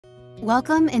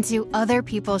Welcome into Other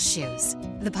People's Shoes,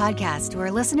 the podcast where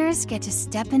listeners get to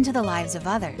step into the lives of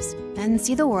others and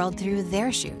see the world through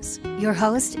their shoes. Your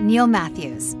host, Neil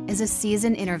Matthews, is a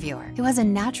seasoned interviewer who has a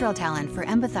natural talent for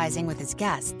empathizing with his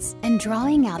guests and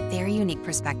drawing out their unique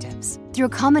perspectives. Through a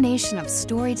combination of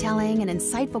storytelling and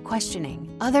insightful questioning,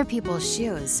 Other People's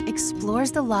Shoes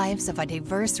explores the lives of a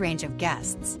diverse range of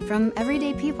guests, from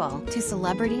everyday people to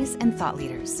celebrities and thought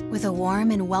leaders. With a warm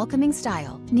and welcoming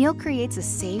style, Neil creates a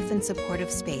safe and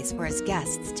supportive space for his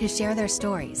guests to share their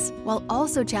stories, while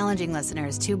also challenging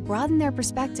listeners to broaden their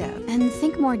perspective and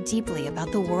think more deeply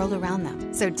about the world around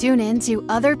them. So tune in to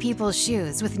Other People's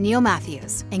Shoes with Neil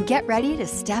Matthews and get ready to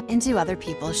step into other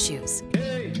people's shoes.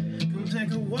 Hey, come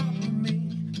take a walk with me,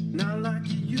 not like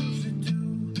you used to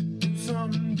do. Do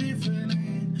something different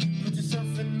and put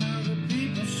yourself in other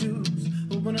people's shoes.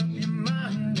 Open up your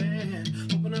mind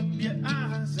and open up your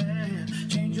eyes and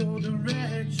change your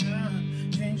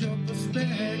direction, change your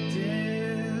perspective.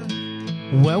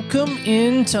 Welcome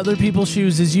into Other People's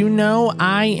Shoes. As you know,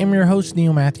 I am your host,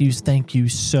 Neil Matthews. Thank you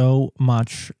so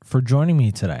much for joining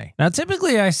me today. Now,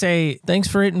 typically I say, thanks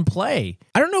for hitting play.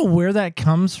 I don't know where that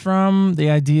comes from, the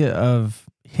idea of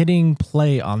hitting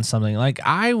play on something. Like,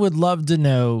 I would love to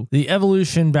know the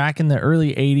evolution back in the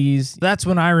early 80s. That's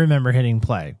when I remember hitting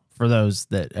play, for those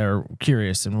that are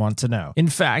curious and want to know. In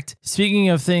fact, speaking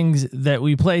of things that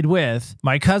we played with,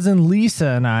 my cousin Lisa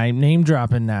and I, name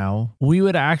dropping now, we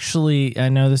would actually, I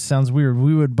know this sounds weird,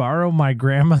 we would borrow my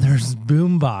grandmother's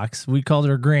boombox. We called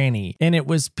her Granny, and it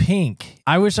was pink.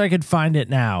 I wish I could find it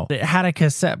now. It had a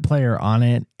cassette player on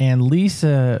it, and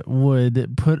Lisa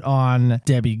would put on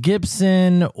Debbie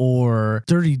Gibson or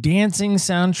Dirty Dancing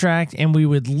soundtrack, and we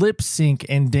would lip sync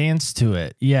and dance to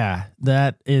it. Yeah,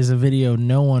 that is a video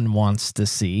no one wants to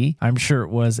see. I'm sure it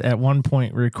was at one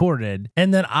point recorded.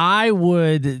 And then I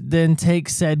would then take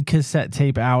said cassette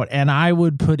tape out and I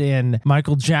would put in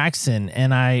Michael Jackson,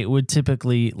 and I would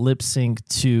typically lip sync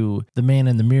to the Man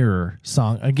in the Mirror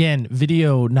song. Again,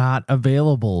 video not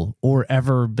available or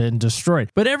ever been destroyed.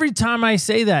 But every time I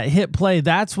say that, hit play,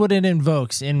 that's what it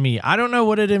invokes in me. I don't know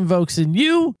what it invokes in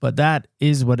you, but that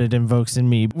is what it invokes in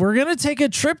me. We're going to take a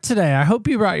trip today. I hope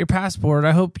you brought your passport.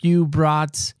 I hope you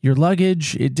brought your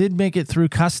luggage. It did make it through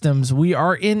customs. We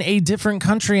are in a different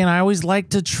country, and I always like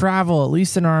to travel, at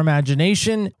least in our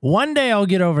imagination. One day I'll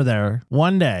get over there,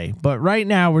 one day. But right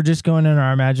now we're just going in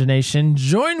our imagination.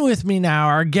 Join with me now,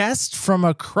 our guest from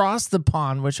across the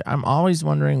pond, which I'm always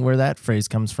wondering where that phrase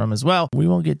comes from as well. We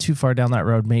won't get too far down that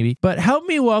road maybe. But help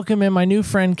me welcome in my new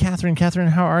friend, Catherine. Catherine,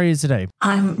 how are you today?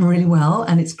 I'm really well,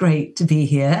 and it's great to be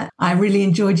here. I really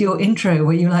enjoyed your intro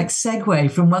where you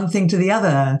segue from one thing to the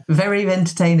other. Very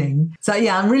entertaining. So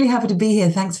yeah, I'm really happy to be here.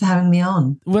 Thanks for having me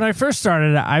on. When I first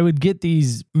started, I would get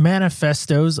these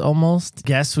manifestos almost.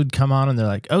 Guests would come on and they're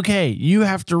like, okay, you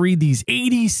have to read these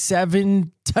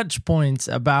 87 touch points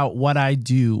about what I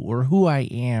do or who I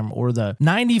am or the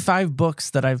 95 books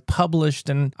that I've published.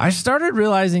 And I started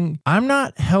realizing I'm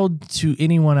not held to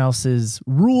anyone else's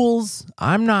rules.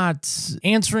 I'm not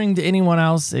answering to anyone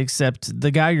else except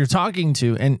the guy you're talking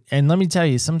to. And let me tell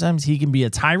you, sometimes he can be a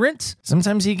tyrant.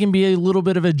 Sometimes he can be a little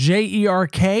bit of a jerk.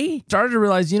 Started to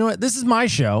realize, you know what? This is my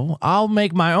show. I'll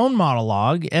make my own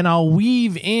monologue and I'll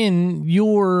weave in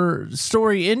your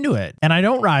story into it. And I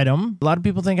don't write them. A lot of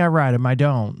people think I write them. I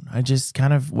don't. I just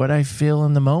kind of what I feel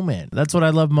in the moment. That's what I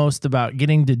love most about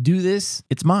getting to do this.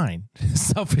 It's mine.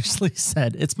 Selfishly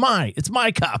said, it's my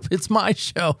cup. It's my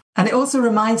show. And it also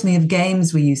reminds me of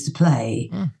games we used to play,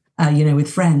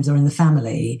 with friends or in the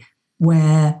family,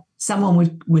 where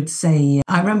someone would say,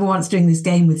 I remember once doing this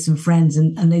game with some friends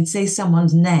and they'd say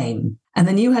someone's name. And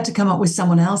then you had to come up with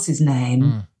someone else's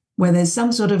name. Where there's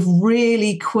some sort of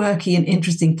really quirky and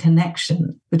interesting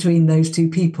connection between those two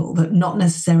people that not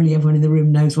necessarily everyone in the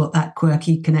room knows what that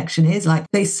quirky connection is. Like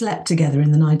they slept together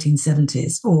in the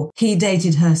 1970s, or he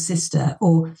dated her sister,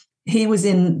 or he was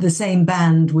in the same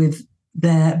band with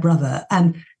their brother.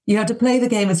 And you have to play the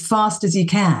game as fast as you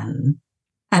can.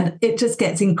 And it just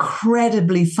gets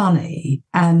incredibly funny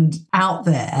and out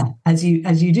there as you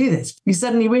do this. You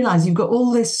suddenly realize you've got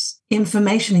all this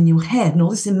information in your head and all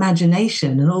this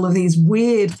imagination and all of these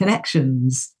weird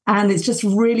connections. And it's just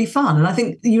really fun. And I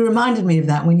think you reminded me of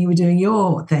that when you were doing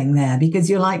your thing there, because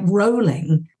you're like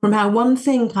rolling from how one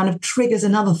thing kind of triggers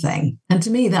another thing. And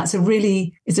to me, it's a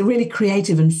really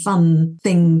creative and fun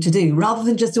thing to do, rather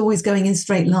than just always going in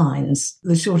straight lines.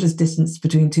 The shortest distance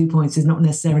between 2 points is not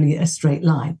necessarily a straight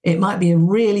line. It might be a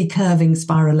really curving,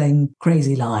 spiraling,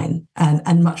 crazy line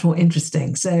and much more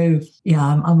interesting. So yeah,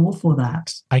 I'm all for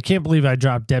that. I can't can't believe I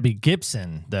dropped Debbie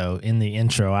Gibson, though, in the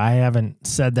intro. I haven't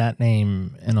said that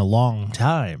name in a long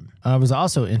time. It was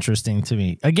also interesting to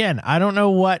me. Again, I don't know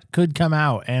what could come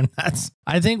out. And that's,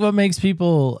 I think, what makes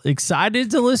people excited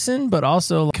to listen, but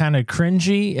also kind of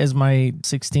cringy, as my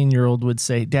 16-year-old would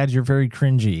say. Dad, you're very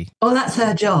cringy. Oh, that's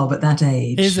her job at that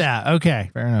age. Is that? Okay,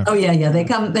 fair enough. Oh, yeah.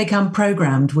 They come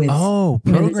programmed with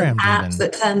programmed apps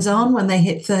that turns on when they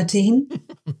hit 13,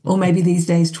 or maybe these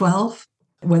days 12.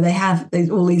 Where they have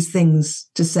all these things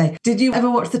to say. Did you ever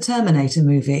watch the Terminator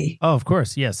movie? Oh, of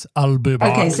course, yes. I'll be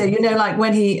back. Okay, so like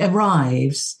when he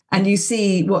arrives and you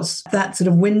see what's that sort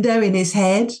of window in his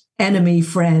head? Enemy,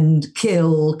 friend,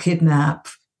 kill, kidnap,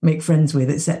 make friends with,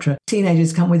 etc.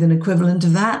 Teenagers come with an equivalent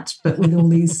of that, but with all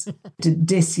these to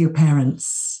diss your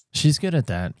parents. She's good at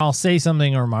that. I'll say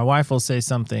something or my wife will say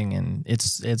something and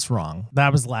it's wrong.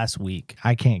 That was last week.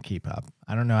 I can't keep up.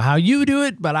 I don't know how you do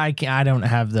it, but I don't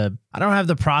have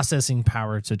the processing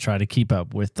power to try to keep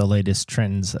up with the latest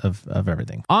trends of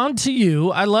everything. On to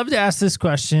you. I love to ask this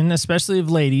question, especially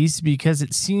of ladies, because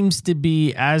it seems to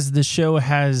be, as the show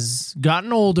has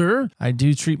gotten older, I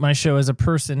do treat my show as a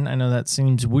person. I know that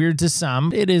seems weird to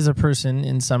some. It is a person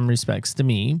in some respects to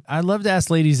me. I love to ask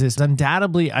ladies this.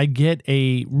 Undoubtedly, I get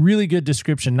a really good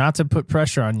description, not to put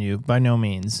pressure on you by no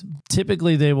means.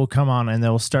 Typically, they will come on and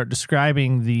they'll start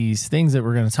describing these things that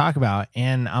we're going to talk about.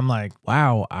 And I'm like,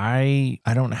 wow, I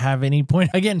don't have any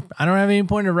point. Again, I don't have any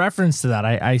point of reference to that.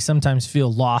 I sometimes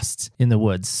feel lost in the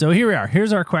woods. So here we are.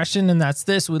 Here's our question. And that's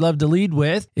this. We love to lead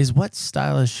with is, what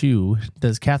style of shoe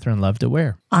does Catherine love to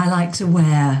wear? I like to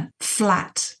wear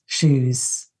flat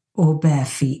shoes or bare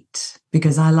feet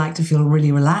because I like to feel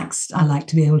really relaxed. I like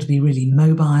to be able to be really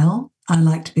mobile. I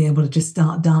like to be able to just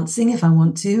start dancing if I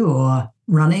want to, or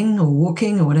running or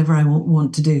walking or whatever I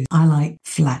want to do. I like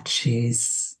flat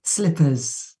shoes,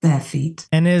 slippers, bare feet.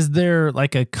 And is there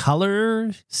like a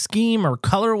color scheme or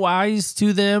color wise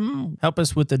to them? Help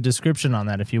us with the description on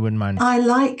that, if you wouldn't mind. I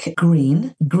like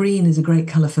green. Green is a great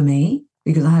color for me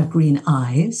because I have green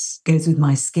eyes, goes with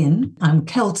my skin. I'm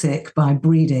Celtic by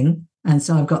breeding. And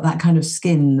so I've got that kind of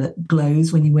skin that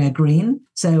glows when you wear green.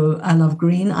 So I love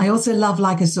green. I also love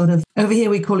like a sort of, over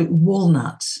here we call it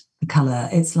walnut color.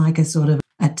 It's like a sort of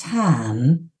a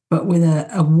tan, but with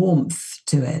a warmth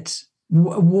to it,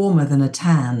 warmer than a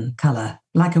tan color,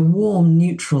 like a warm,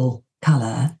 neutral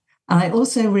color. And I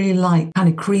also really like kind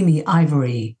of creamy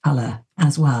ivory color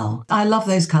as well. I love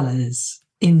those colors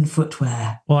in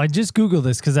footwear. Well, I just Googled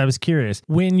this because I was curious.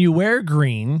 When you wear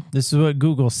green, this is what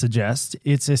Google suggests.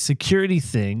 It's a security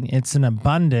thing. It's an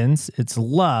abundance. It's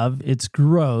love. It's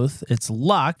growth. It's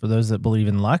luck, for those that believe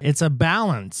in luck. It's a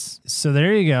balance. So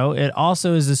there you go. It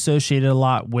also is associated a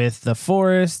lot with the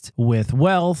forest, with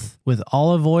wealth, with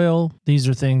olive oil. These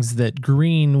are things that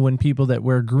green, when people that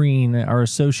wear green are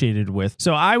associated with.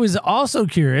 So I was also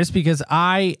curious because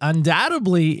I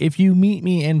undoubtedly, if you meet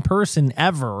me in person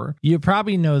ever, you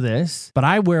probably know this, but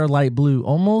I wear light blue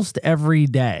almost every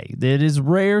day. It is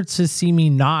rare to see me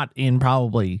not in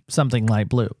probably something light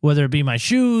blue, whether it be my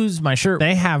shoes, my shirt.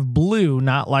 They have blue,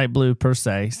 not light blue per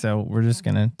se. So we're just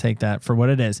going to take that for what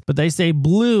it is. But they say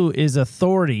blue is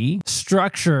authority,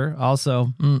 structure.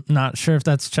 Also, not sure if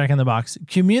that's checking the box.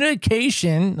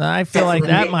 Communication. I feel like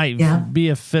that might be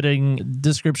a fitting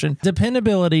description.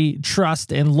 Dependability,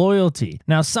 trust, and loyalty.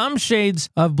 Now, some shades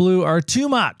of blue are too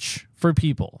much for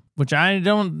people, which I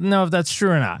don't know if that's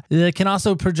true or not. It can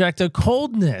also project a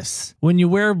coldness. When you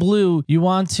wear blue, you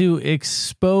want to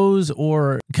expose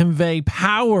or convey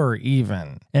power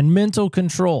even, and mental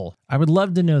control. I would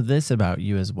love to know this about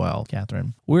you as well,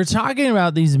 Catherine. We're talking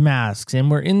about these masks,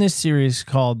 and we're in this series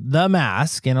called The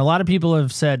Mask, and a lot of people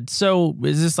have said, so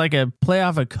is this like a play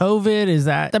off of COVID? Is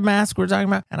that the mask we're talking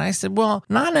about? And I said, well,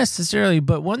 not necessarily,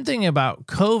 but one thing about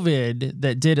COVID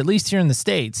that did, at least here in the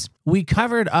States, we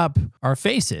covered up our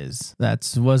faces. That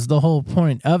was the whole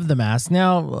point of the mask.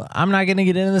 Now, I'm not going to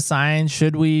get into the science.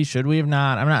 Should we have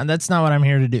not? That's not what I'm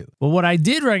here to do. But what I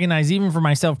did recognize, even for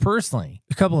myself personally,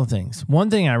 a couple of things. One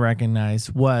thing I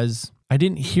recognized was I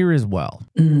didn't hear as well.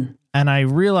 And I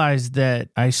realized that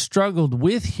I struggled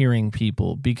with hearing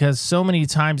people because so many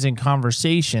times in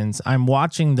conversations, I'm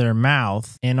watching their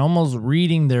mouth and almost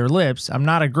reading their lips. I'm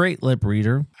not a great lip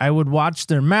reader. I would watch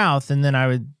their mouth and then I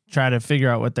would try to figure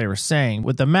out what they were saying.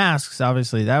 With the masks,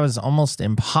 obviously, that was almost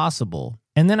impossible.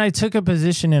 And then I took a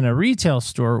position in a retail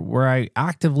store where I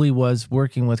actively was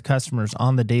working with customers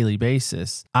on the daily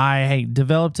basis. I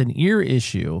developed an ear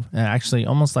issue, actually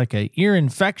almost like an ear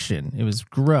infection. It was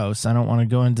gross. I don't want to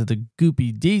go into the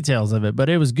goopy details of it, but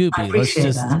it was goopy. Let's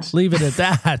just leave it at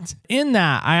that. In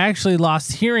that, I actually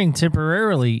lost hearing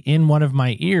temporarily in one of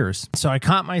my ears. So I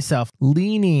caught myself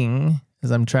leaning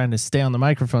as I'm trying to stay on the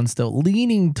microphone still,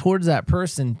 leaning towards that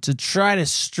person to try to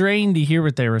strain to hear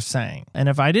what they were saying. And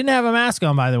if I didn't have a mask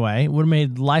on, by the way, it would have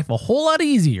made life a whole lot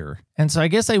easier. And so I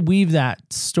guess I weave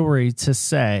that story to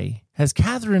say, has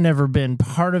Catherine ever been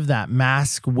part of that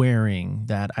mask wearing,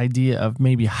 that idea of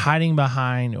maybe hiding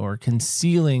behind or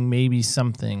concealing maybe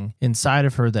something inside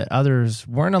of her that others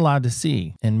weren't allowed to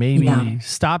see and maybe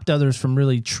stopped others from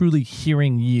really truly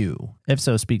hearing you? If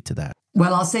so, speak to that.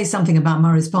 Well, I'll say something about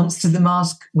my response to the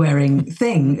mask wearing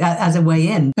thing as a way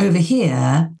in. Over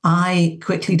here, I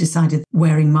quickly decided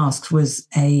wearing masks was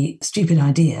a stupid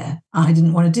idea. I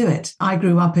didn't want to do it. I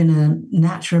grew up in a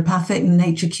naturopathic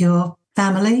nature cure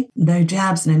family, no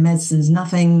jabs, no medicines,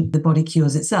 nothing. The body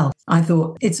cures itself. I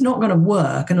thought it's not going to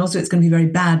work. And also it's going to be very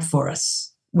bad for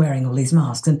us wearing all these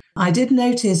masks. And I did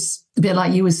notice, a bit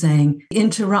like you were saying,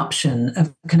 interruption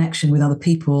of connection with other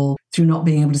people through not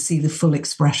being able to see the full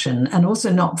expression and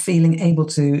also not feeling able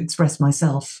to express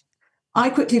myself. I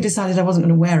quickly decided I wasn't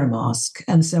going to wear a mask.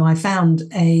 And so I found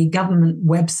a government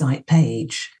website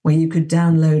page where you could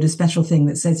download a special thing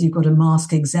that says you've got a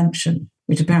mask exemption,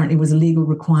 which apparently was a legal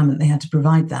requirement. They had to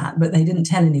provide that, but they didn't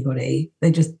tell anybody.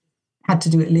 They just had to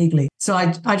do it legally. So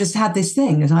I just had this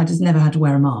thing that I just never had to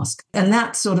wear a mask. And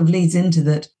that sort of leads into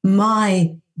that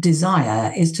my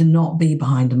desire is to not be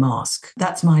behind a mask.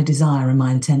 That's my desire and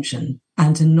my intention,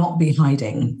 and to not be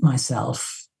hiding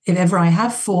myself. If ever I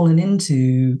have fallen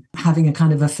into having a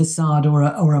kind of a facade or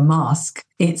a mask,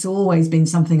 it's always been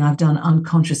something I've done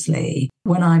unconsciously.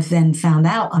 When I've then found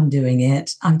out I'm doing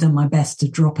it, I've done my best to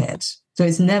drop it. So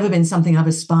it's never been something I've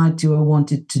aspired to or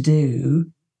wanted to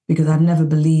do, because I've never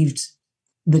believed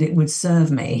that it would serve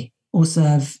me or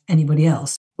serve anybody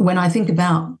else. When I think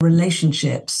about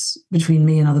relationships between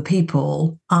me and other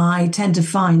people, I tend to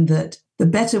find that the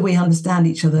better we understand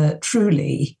each other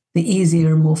truly, the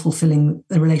easier and more fulfilling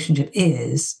the relationship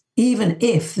is, even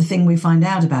if the thing we find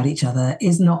out about each other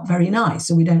is not very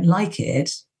nice or we don't like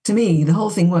it. To me, the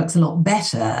whole thing works a lot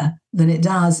better than it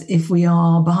does if we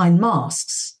are behind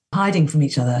masks, hiding from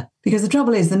each other. Because the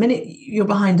trouble is, the minute you're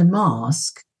behind a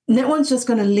mask, no one's just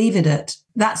going to leave it at,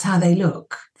 that's how they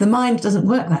look. The mind doesn't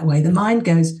work that way. The mind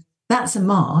goes, that's a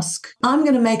mask. I'm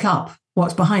going to make up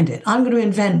what's behind it. I'm going to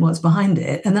invent what's behind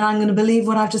it, and then I'm going to believe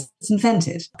what I've just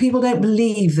invented. People don't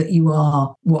believe that you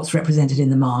are what's represented in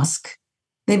the mask.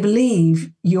 They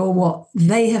believe you're what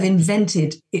they have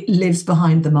invented. It lives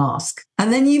behind the mask.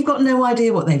 And then you've got no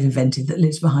idea what they've invented that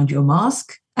lives behind your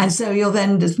mask. And so you're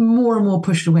then just more and more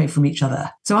pushed away from each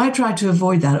other. So I try to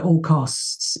avoid that at all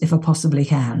costs, if I possibly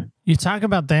can. You talk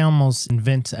about they almost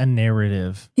invent a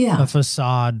narrative, a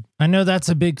facade. I know that's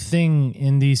a big thing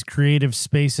in these creative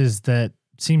spaces that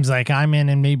seems like I'm in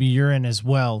and maybe you're in as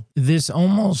well. This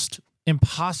almost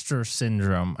imposter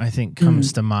syndrome, I think,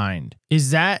 comes to mind. Is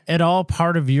that at all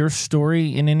part of your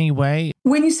story in any way?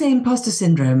 When you say imposter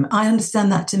syndrome, I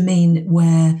understand that to mean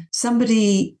where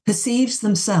somebody perceives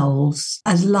themselves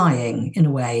as lying in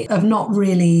a way, of not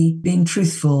really being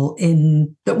truthful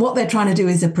in that what they're trying to do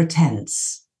is a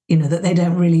pretense, that they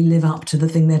don't really live up to the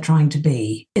thing they're trying to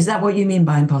be. Is that what you mean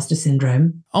by imposter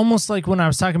syndrome? Almost like when I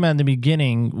was talking about in the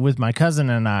beginning with my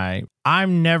cousin and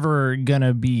I'm never going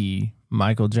to be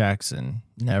Michael Jackson.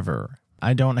 Never.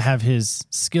 I don't have his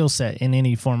skill set in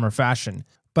any form or fashion.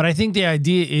 But I think the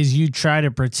idea is you try to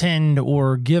pretend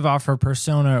or give off a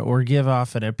persona or give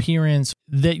off an appearance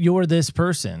that you're this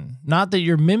person. Not that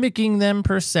you're mimicking them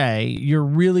per se. You're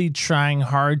really trying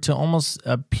hard to almost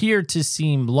appear to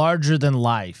seem larger than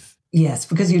life. Yes,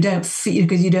 because you don't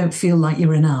feel like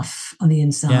you're enough on the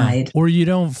inside. Yeah. Or you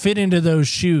don't fit into those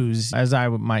shoes, as I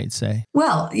might say.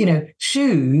 Well,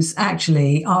 shoes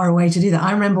actually are a way to do that.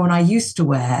 I remember when I used to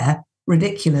wear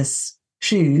ridiculous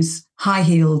shoes,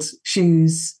 high-heeled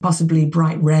shoes, possibly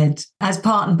bright red, as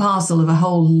part and parcel of a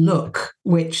whole look,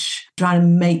 which tried to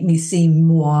make me seem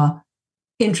more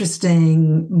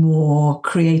interesting, more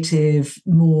creative,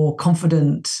 more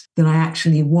confident than I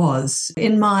actually was.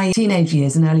 In my teenage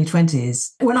years and early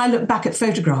 20s, when I look back at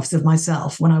photographs of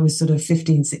myself when I was sort of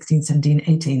 15, 16, 17,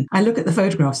 18, I look at the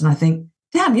photographs and I think,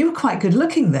 damn, you were quite good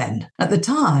looking then. At the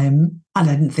time, I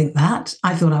didn't think that.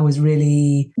 I thought I was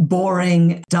really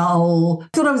boring, dull.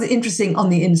 I thought I was interesting on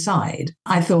the inside.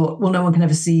 I thought, well, no one can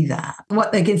ever see that.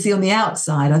 What they can see on the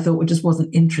outside, I thought just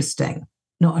wasn't interesting,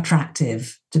 not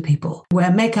attractive to people.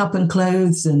 Wear makeup and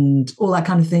clothes and all that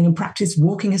kind of thing, and practice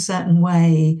walking a certain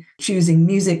way, choosing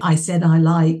music I said I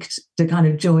liked to kind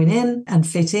of join in and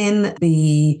fit in,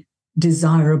 be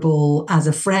desirable as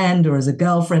a friend or as a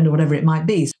girlfriend or whatever it might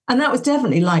be. And that was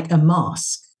definitely like a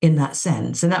mask in that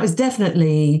sense. And that was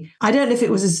definitely, I don't know if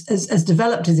it was as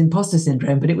developed as imposter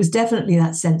syndrome, but it was definitely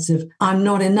that sense of I'm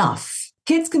not enough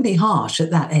kids can be harsh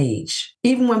at that age.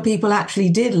 Even when people actually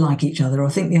did like each other or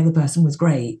think the other person was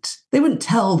great, they wouldn't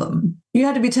tell them. You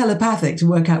had to be telepathic to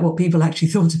work out what people actually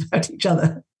thought about each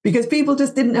other because people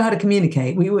just didn't know how to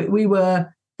communicate. We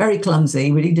were very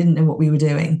clumsy. We didn't know what we were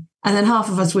doing. And then half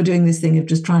of us were doing this thing of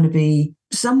just trying to be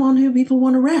someone who people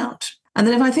want around. And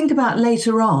then if I think about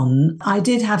later on, I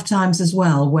did have times as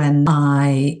well when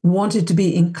I wanted to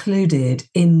be included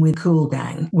in with cool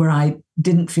gang, where I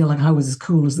didn't feel like I was as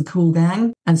cool as the cool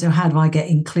gang. And so how do I get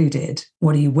included?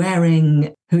 What are you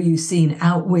wearing? Who are you seen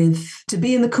out with? To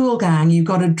be in the cool gang, you've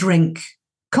got to drink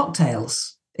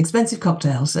cocktails, expensive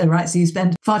cocktails. So you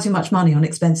spend far too much money on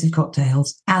expensive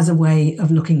cocktails as a way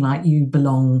of looking like you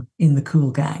belong in the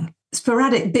cool gang.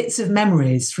 Sporadic bits of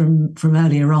memories from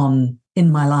earlier on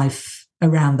in my life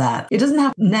around that. It doesn't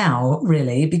happen now,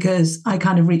 really, because I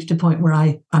kind of reached a point where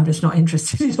I'm just not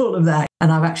interested in all of that.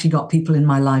 And I've actually got people in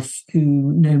my life who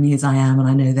know me as I am and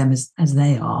I know them as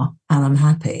they are. And I'm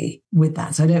happy with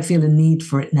that. So I don't feel a need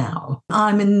for it now.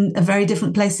 I'm in a very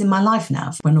different place in my life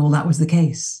now when all that was the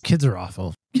case. Kids are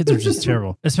awful. Kids are just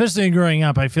terrible. Especially growing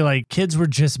up, I feel like kids were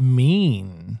just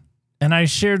mean. And I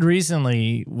shared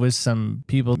recently with some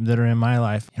people that are in my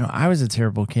life, I was a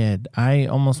terrible kid. I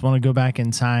almost want to go back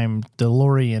in time,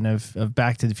 DeLorean of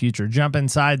Back to the Future, jump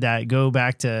inside that, go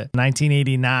back to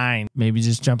 1989, maybe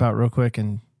just jump out real quick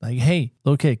and like, hey,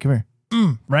 little kid, come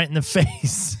here, right in the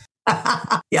face.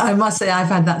 Yeah, I must say I've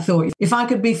had that thought. If I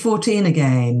could be 14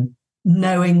 again,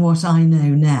 knowing what I know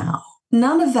now,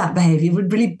 none of that behavior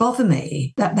would really bother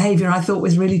me. That behavior I thought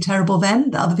was really terrible then,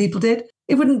 that other people did,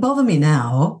 it wouldn't bother me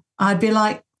now. I'd be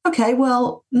like, okay,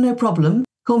 well, no problem.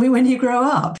 Call me when you grow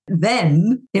up.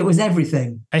 Then it was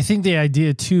everything. I think the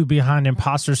idea, too, behind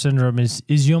imposter syndrome is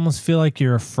you almost feel like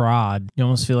you're a fraud. You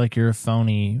almost feel like you're a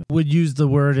phony. Would use the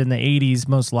word in the 80s,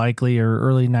 most likely, or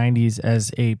early 90s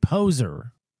as a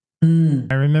poser.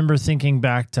 I remember thinking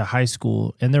back to high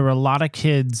school, and there were a lot of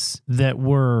kids that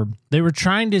were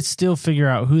trying to still figure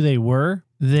out who they were.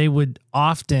 They would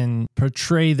often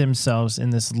portray themselves in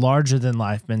this larger than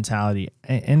life mentality.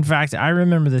 In fact, I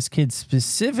remember this kid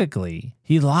specifically.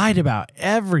 He lied about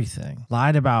everything.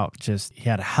 Lied about he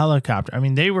had a helicopter. I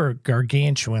mean, they were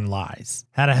gargantuan lies.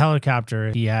 Had a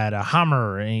helicopter. He had a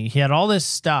Hummer. And he had all this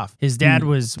stuff. His dad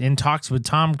was in talks with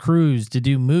Tom Cruise to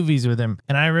do movies with him.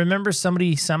 And I remember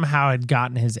somebody somehow had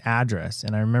gotten his address.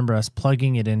 And I remember us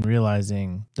plugging it in,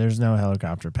 realizing there's no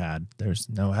helicopter pad. There's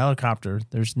no helicopter.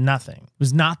 There's nothing. It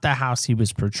was not the house he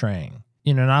was portraying.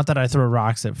 Not that I throw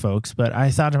rocks at folks, but I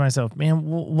thought to myself, man,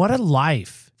 what a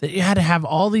life that you had to have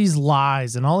all these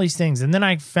lies and all these things. And then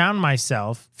I found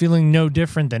myself feeling no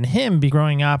different than him.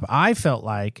 Growing up, I felt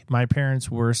like my parents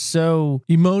were so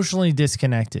emotionally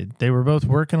disconnected. They were both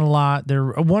working a lot.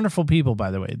 They're wonderful people,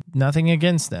 by the way. Nothing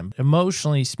against them.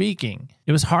 Emotionally speaking,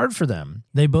 it was hard for them.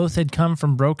 They both had come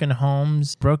from broken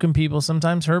homes. Broken people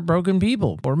sometimes hurt broken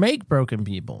people or make broken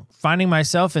people. Finding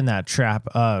myself in that trap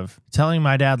of telling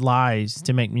my dad lies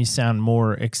to make me sound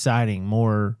more exciting,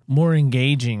 more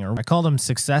engaging, or I call them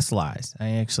success lies. I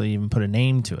actually even put a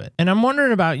name to it. And I'm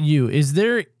wondering about you. Is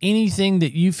there anything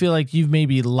that you feel like you've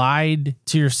maybe lied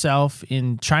to yourself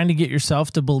in trying to get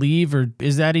yourself to believe, or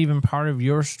is that even part of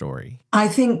your story? I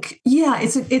think,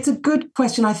 it's a good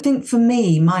question. I think for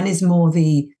me, mine is more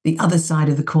the other side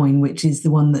of the coin, which is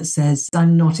the one that says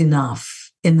I'm not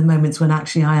enough in the moments when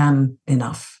actually I am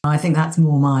enough. I think that's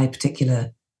more my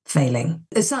particular failing.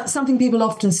 It's something people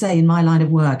often say in my line of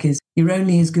work is you're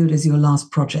only as good as your last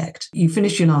project. You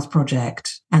finish your last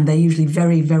project and they're usually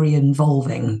very, very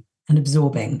involving and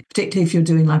absorbing, particularly if you're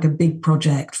doing like a big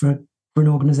project for an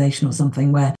organization or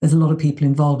something where there's a lot of people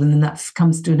involved and then that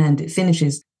comes to an end. It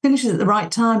finishes at the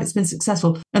right time. It's been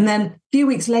successful. And then a few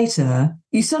weeks later,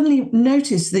 you suddenly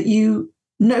notice that you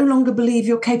no longer believe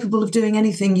you're capable of doing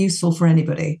anything useful for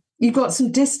anybody. You've got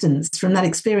some distance from that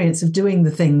experience of doing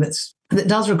the thing that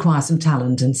does require some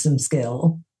talent and some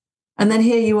skill. And then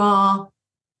here you are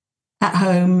at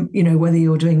home, whether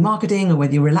you're doing marketing or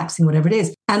whether you're relaxing, whatever it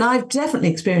is. And I've definitely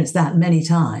experienced that many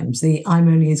times, I'm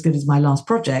only as good as my last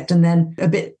project. And then a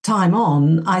bit time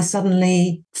on, I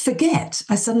suddenly forget.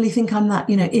 I suddenly think I'm that,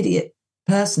 idiot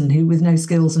person who with no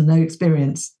skills and no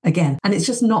experience again. And it's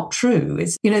just not true.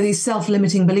 It's, these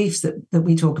self-limiting beliefs that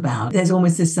we talk about. There's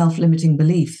almost this self-limiting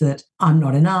belief that I'm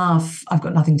not enough, I've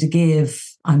got nothing to give,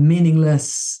 I'm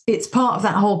meaningless. It's part of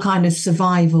that whole kind of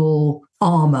survival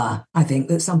armor, I think,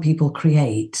 that some people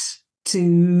create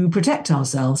to protect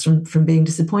ourselves from being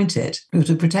disappointed, or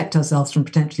to protect ourselves from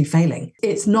potentially failing.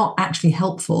 It's not actually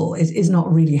helpful. It is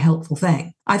not really a helpful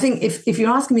thing. I think if you're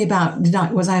asking me about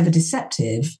was I ever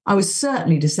deceptive, I was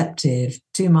certainly deceptive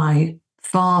to my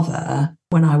father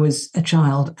when I was a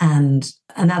child and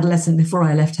an adolescent before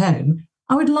I left home,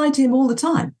 I would lie to him all the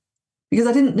time because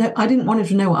I didn't want him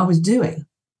to know what I was doing.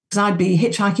 Because I'd be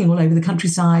hitchhiking all over the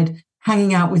countryside,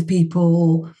 hanging out with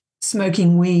people,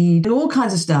 smoking weed, all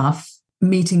kinds of stuff,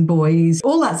 meeting boys,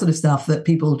 all that sort of stuff that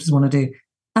people just want to do.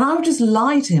 And I would just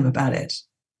lie to him about it.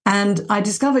 And I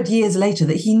discovered years later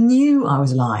that he knew I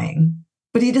was lying,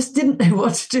 but he just didn't know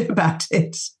what to do about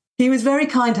it. He was very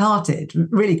kind-hearted,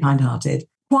 really kind-hearted,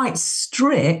 quite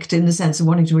strict in the sense of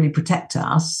wanting to really protect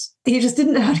us. He just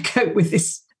didn't know how to cope with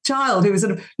this child who was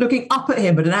sort of looking up at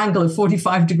him at an angle of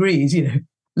 45 degrees,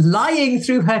 lying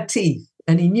through her teeth.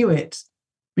 And he knew it,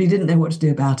 but he didn't know what to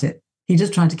do about it. He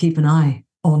just tried to keep an eye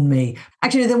on me.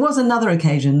 Actually, there was another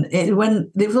occasion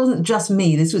when it wasn't just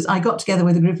me. I got together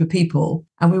with a group of people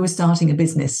and we were starting a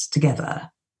business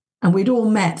together. And we'd all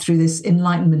met through this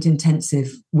Enlightenment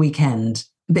intensive weekend,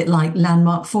 a bit like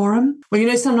Landmark Forum.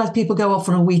 Well, sometimes people go off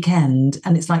on a weekend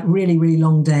and it's like really, really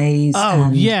long days.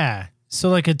 Oh, yeah. So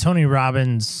like a Tony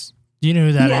Robbins, do you know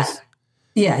who that is?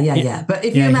 Yeah. But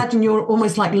if you imagine you're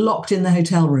almost like locked in the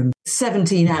hotel room,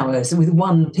 17 hours with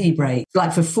one tea break,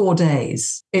 like for 4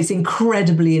 days, it's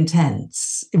incredibly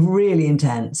intense, really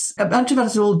intense. A bunch of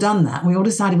us had all done that. We all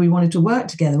decided we wanted to work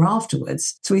together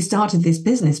afterwards. So we started this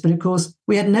business. But of course,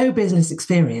 we had no business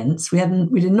experience. We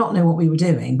did not know what we were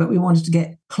doing, but we wanted to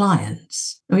get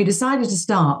clients. And we decided to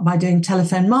start by doing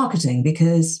telephone marketing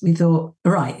because we thought,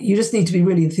 right, you just need to be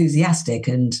really enthusiastic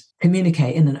and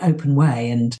communicate in an open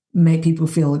way and make people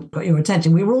feel got your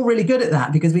attention. We were all really good at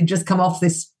that because we'd just come off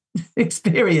this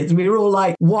experience. We were all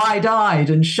like wide-eyed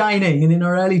and shining and in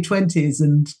our early 20s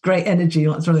and great energy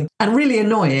and that sort of thing. And really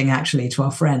annoying, actually, to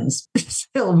our friends.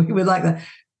 Still, we were like that.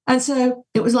 And so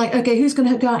it was like, okay, who's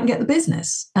going to go out and get the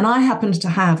business? And I happened to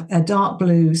have a dark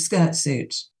blue skirt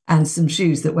suit and some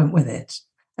shoes that went with it.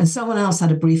 And someone else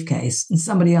had a briefcase and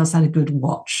somebody else had a good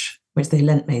watch, which they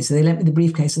lent me. So they lent me the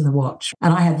briefcase and the watch.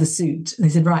 And I had the suit. And they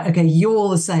said, right, okay, you're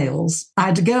the sales. I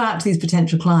had to go out to these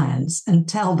potential clients and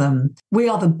tell them, we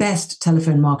are the best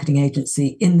telephone marketing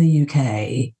agency in the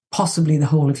UK, possibly the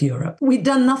whole of Europe. We'd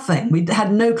done nothing. We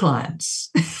had no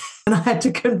clients. And I had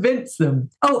to convince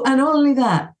them. Oh, and not only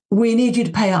that, we need you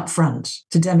to pay up front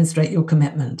to demonstrate your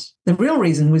commitment. The real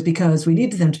reason was because we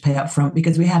needed them to pay up front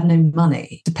because we had no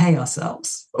money to pay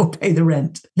ourselves or pay the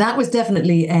rent. That was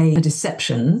definitely a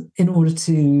deception in order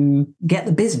to get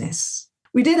the business.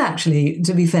 We did actually,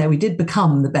 to be fair, we did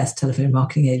become the best telephone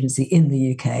marketing agency in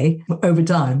the UK over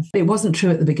time. It wasn't true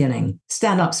at the beginning.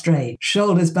 Stand up straight,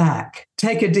 shoulders back,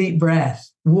 take a deep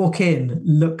breath, walk in,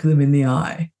 look them in the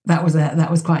eye. That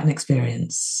was quite an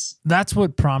experience. That's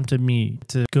what prompted me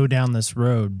to go down this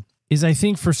road. Is I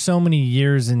think for so many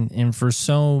years and for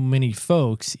so many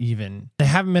folks even, they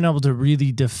haven't been able to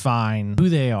really define who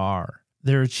they are.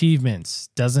 Their achievements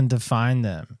doesn't define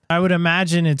them. I would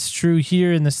imagine it's true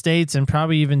here in the States and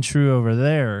probably even true over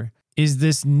there, is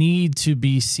this need to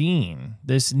be seen,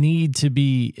 this need to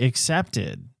be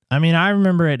accepted. I mean, I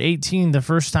remember at 18, the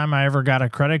first time I ever got a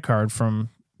credit card from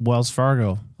Wells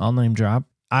Fargo, I'll name drop.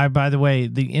 By the way,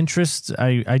 the interest,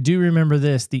 I do remember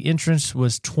this, the interest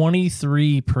was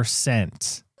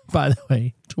 23%. By the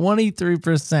way,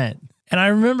 23%. And I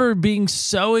remember being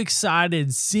so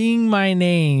excited, seeing my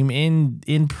name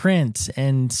in print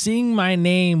and seeing my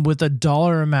name with a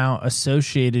dollar amount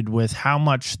associated with how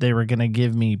much they were going to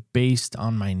give me based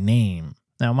on my name.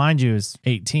 Now, mind you, it's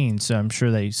 18, so I'm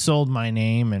sure they sold my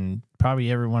name and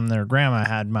probably everyone and their grandma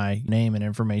had my name and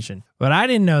information. But I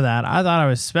didn't know that. I thought I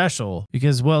was special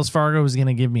because Wells Fargo was going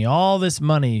to give me all this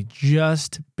money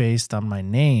just based on my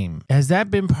name. Has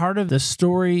that been part of the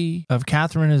story of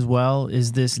Catherine as well?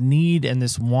 Is this need and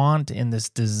this want and this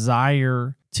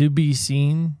desire to be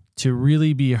seen, to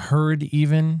really be heard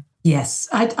even? Yes,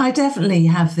 I definitely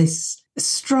have this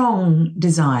strong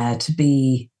desire to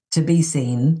be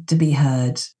seen, to be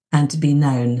heard, and to be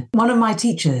known. One of my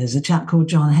teachers, a chap called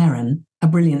John Heron, a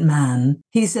brilliant man,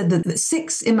 he said that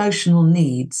 6 emotional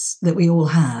needs that we all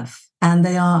have, and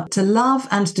they are to love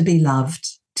and to be loved,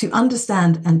 to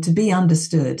understand and to be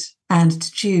understood, and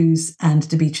to choose and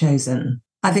to be chosen.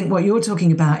 I think what you're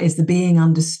talking about is the being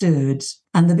understood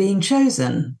and the being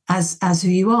chosen as who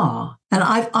you are. And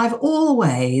I've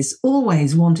always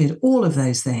wanted all of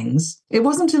those things. It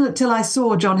wasn't until I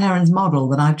saw John Heron's model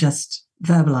that I've just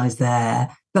verbalized there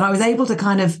that I was able to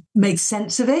kind of make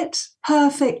sense of it.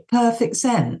 Perfect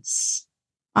sense.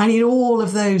 I need all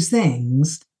of those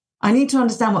things. I need to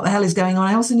understand what the hell is going on.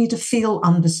 I also need to feel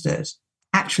understood,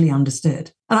 actually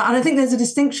understood. And I think there's a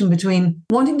distinction between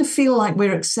wanting to feel like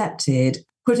we're accepted,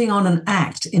 putting on an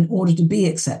act in order to be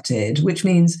accepted, which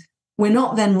means we're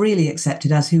not then really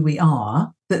accepted as who we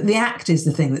are, that the act is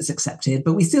the thing that's accepted,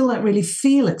 but we still don't really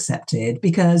feel accepted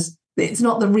because it's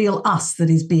not the real us that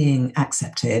is being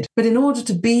accepted. But in order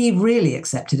to be really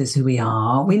accepted as who we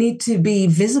are, we need to be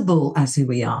visible as who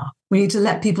we are. We need to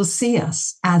let people see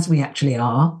us as we actually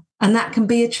are. And that can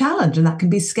be a challenge and that can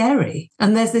be scary.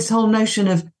 And there's this whole notion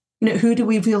of, who do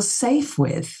we feel safe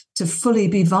with to fully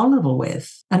be vulnerable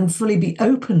with and fully be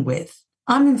open with?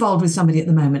 I'm involved with somebody at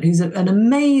the moment who's an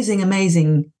amazing,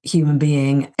 amazing human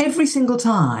being. Every single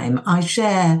time I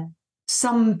share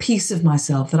some piece of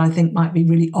myself that I think might be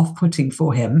really off-putting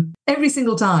for him, every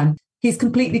single time he's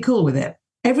completely cool with it.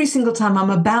 Every single time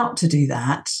I'm about to do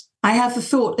that, I have the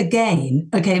thought again,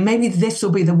 okay, maybe this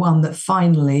will be the one that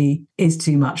finally is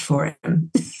too much for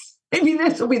him. Maybe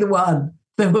this will be the one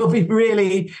that will be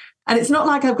really... And it's not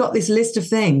like I've got this list of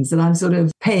things that I'm sort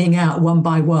of paying out one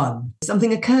by one.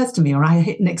 Something occurs to me, or I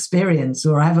hit an experience,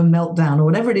 or I have a meltdown, or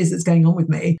whatever it is that's going on with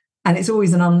me. And it's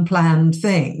always an unplanned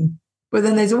thing. But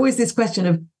then there's always this question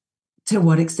of, to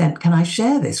what extent can I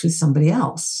share this with somebody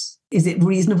else? Is it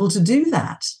reasonable to do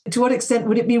that? To what extent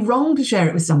would it be wrong to share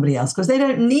it with somebody else because they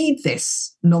don't need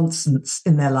this nonsense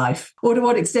in their life? Or to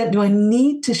what extent do I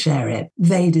need to share it?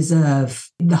 They deserve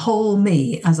the whole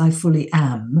me as I fully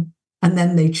am. And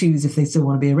then they choose if they still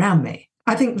want to be around me.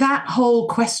 I think that whole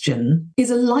question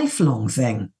is a lifelong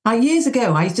thing. Years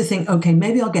ago, I used to think, okay,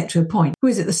 maybe I'll get to a point. Who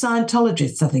is it? The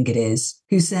Scientologists, I think it is,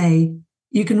 who say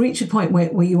you can reach a point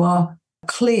where you are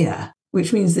clear,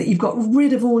 which means that you've got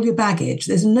rid of all your baggage.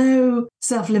 There's no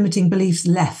self-limiting beliefs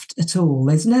left at all.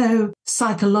 There's no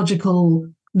psychological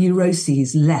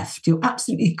neuroses left. You're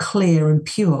absolutely clear and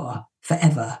pure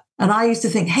forever. And I used to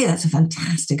think, hey, that's a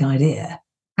fantastic idea.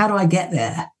 How do I get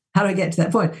there? How do I get to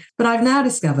that point? But I've now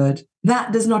discovered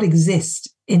that does not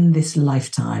exist in this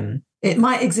lifetime. It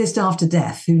might exist after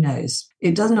death, who knows?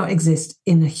 It does not exist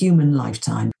in a human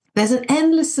lifetime. There's an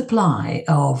endless supply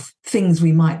of things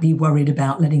we might be worried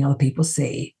about letting other people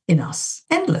see in us.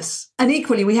 Endless. And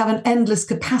equally, we have an endless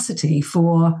capacity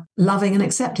for loving and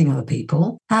accepting other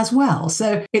people as well.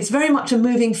 So it's very much a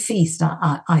moving feast,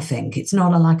 I think. It's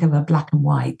not like a black and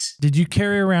white. Did you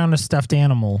carry around a stuffed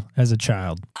animal as a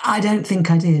child? I don't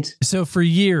think I did. So for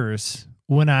years,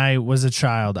 when I was a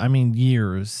child, I mean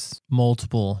years,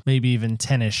 multiple, maybe even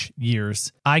 10-ish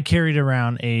years, I carried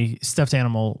around a stuffed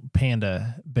animal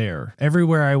panda bear.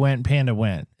 Everywhere I went, Panda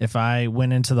went. If I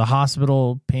went into the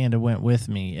hospital, Panda went with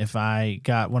me. If I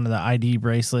got one of the ID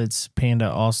bracelets,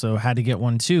 Panda also had to get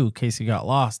one too in case he got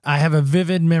lost. I have a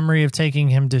vivid memory of taking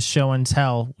him to show and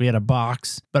tell. We had a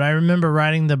box, but I remember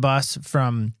riding the bus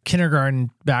from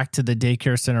kindergarten back to the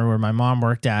daycare center where my mom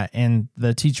worked at, and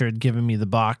the teacher had given me the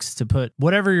box to put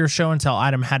whatever your show and tell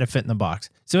item had to fit in the box.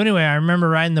 So anyway, I remember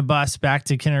riding the bus back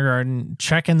to kindergarten,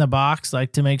 checking the box,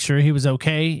 like to make sure he was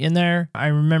okay in there. I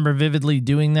remember vividly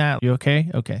doing that. You okay?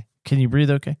 Okay. Can you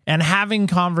breathe okay? And having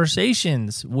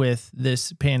conversations with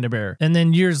this panda bear. And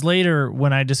then years later,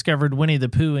 when I discovered Winnie the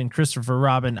Pooh and Christopher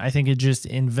Robin, I think it just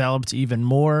enveloped even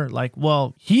more. Like,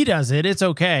 well, he does it. It's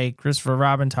okay. Christopher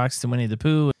Robin talks to Winnie the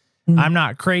Pooh. I'm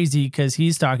not crazy because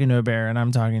he's talking to a bear and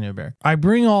I'm talking to a bear. I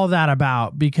bring all that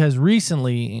about because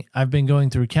recently I've been going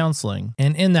through counseling.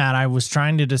 And in that, I was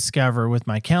trying to discover with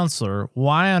my counselor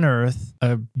why on earth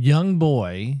a young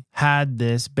boy had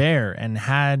this bear and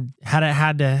had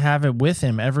to have it with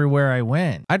him everywhere I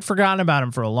went. I'd forgotten about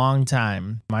him for a long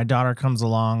time. My daughter comes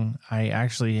along. I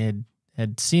actually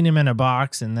had seen him in a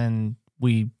box, and then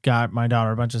we got my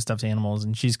daughter a bunch of stuffed animals,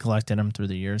 and she's collected them through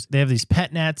the years. They have these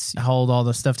pet nets, hold all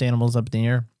the stuffed animals up in the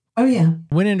air. Oh, yeah.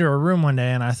 Went into her room one day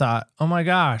and I thought, oh my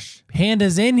gosh,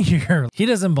 Panda's in here. He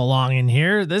doesn't belong in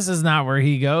here. This is not where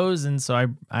he goes. And so I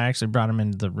actually brought him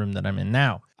into the room that I'm in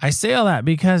now. I say all that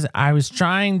because I was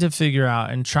trying to figure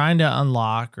out and trying to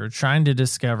unlock or trying to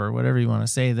discover, whatever you want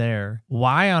to say there,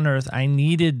 why on earth I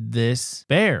needed this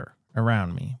bear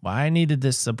around me, why I needed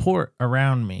this support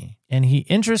around me. And he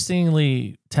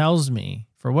interestingly tells me,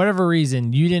 for whatever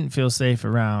reason, you didn't feel safe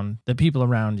around the people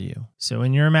around you. So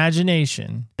in your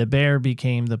imagination, the bear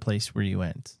became the place where you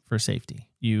went for safety.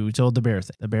 You told the bear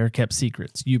thing. The bear kept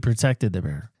secrets. You protected the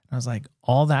bear. I was like,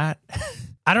 all that?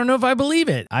 I don't know if I believe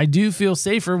it. I do feel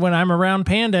safer when I'm around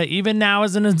Panda, even now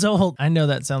as an adult. I know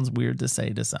that sounds weird to say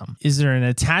to some. Is there an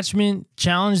attachment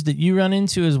challenge that you run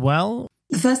into as well?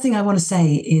 The first thing I want to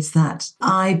say is that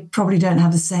I probably don't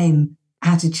have the same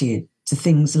attitude to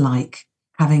things like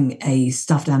having a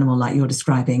stuffed animal like you're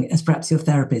describing as perhaps your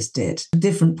therapist did. A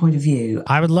different point of view.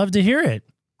 I would love to hear it.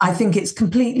 I think it's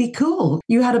completely cool.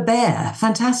 You had a bear.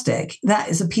 Fantastic. That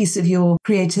is a piece of your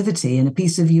creativity and a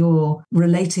piece of your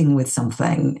relating with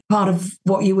something, part of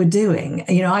what you were doing.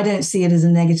 You know, I don't see it as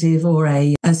a negative or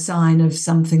a a sign of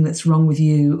something that's wrong with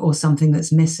you or something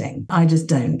that's missing. I just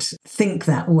don't think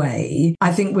that way.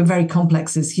 I think we're very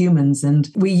complex as humans, and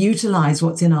we utilize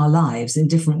what's in our lives in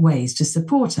different ways to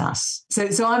support us. So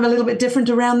I'm a little bit different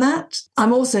around that.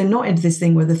 I'm also not into this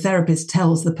thing where the therapist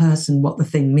tells the person what the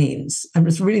thing means. I'm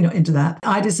just really not into that.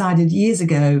 I decided years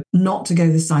ago not to go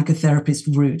the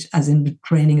psychotherapist route, as in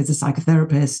training as a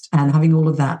psychotherapist and having all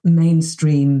of that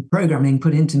mainstream programming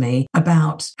put into me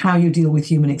about how you deal with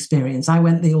human experience. I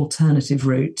went the alternative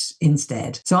route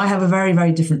instead. So I have a very,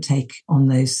 very different take on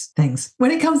those things.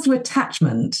 When it comes to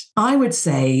attachment, I would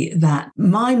say that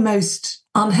my most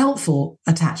unhelpful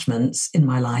attachments in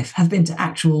my life have been to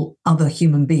actual other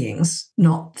human beings,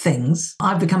 not things.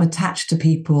 I've become attached to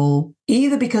people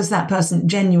either because that person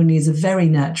genuinely is a very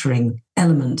nurturing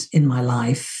element in my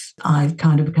life. I've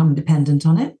kind of become dependent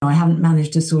on it. I haven't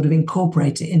managed to sort of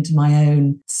incorporate it into my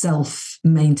own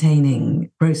self-maintaining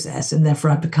process, and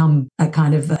therefore I've become a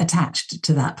kind of attached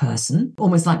to that person,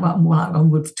 almost like what I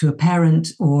would to a parent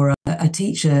or a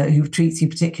teacher who treats you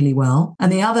particularly well.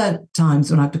 And the other times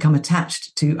when I've become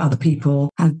attached to other people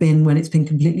have been when it's been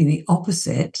completely the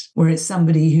opposite, where it's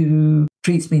somebody who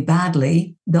treats me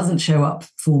badly, doesn't show up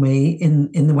for me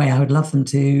in the way I would love them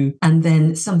to, and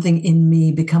then something in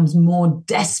me becomes more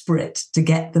desperate to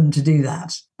get them to do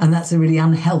that. And that's a really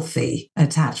unhealthy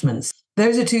attachment.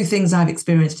 Those are two things I've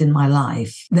experienced in my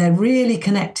life. They're really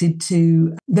connected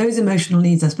to those emotional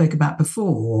needs I spoke about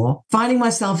before, finding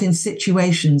myself in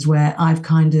situations where I've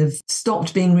kind of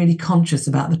stopped being really conscious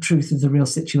about the truth of the real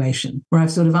situation, where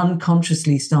I've sort of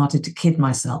unconsciously started to kid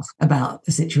myself about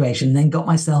the situation, then got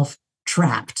myself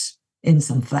trapped in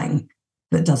something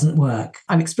that doesn't work.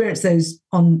 I've experienced those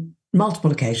on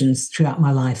multiple occasions throughout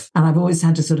my life, and I've always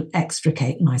had to sort of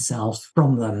extricate myself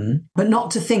from them, but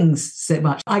not to things so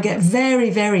much. I get very,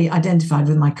 very identified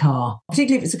with my car,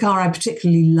 particularly if it's a car I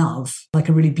particularly love, like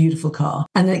a really beautiful car,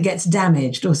 and then it gets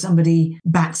damaged or somebody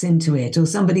backs into it or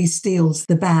somebody steals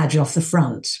the badge off the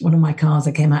front. One of my cars,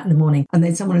 I came out in the morning and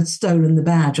then someone had stolen the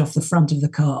badge off the front of the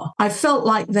car. I felt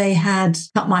like they had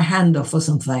cut my hand off or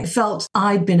something. I felt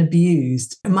I'd been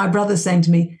abused. And my brother's saying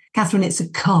to me, Catherine, it's a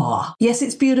car. Yes,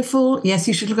 it's beautiful. Yes,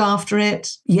 you should look after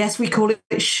it. Yes, we call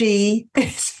it she.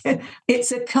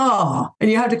 It's a car.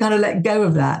 And you have to kind of let go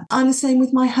of that. I'm the same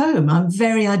with my home. I'm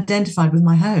very identified with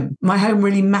my home. My home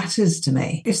really matters to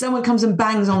me. If someone comes and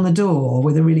bangs on the door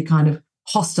with a really kind of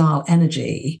hostile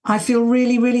energy, I feel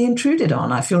really, really intruded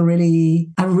on. I really,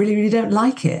 really don't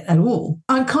like it at all.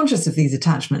 I'm conscious of these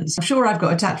attachments. I'm sure I've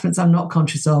got attachments I'm not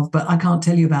conscious of, but I can't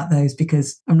tell you about those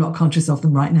because I'm not conscious of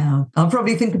them right now. I'll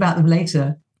probably think about them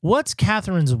later. What's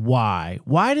Catherine's why?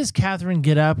 Why does Catherine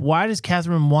get up? Why does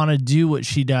Catherine want to do what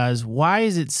she does? Why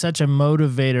is it such a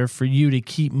motivator for you to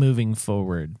keep moving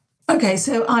forward? Okay,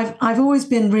 so I've always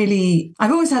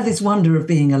had this wonder of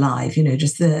being alive,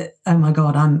 just the, oh my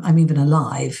God, I'm even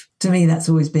alive. To me, that's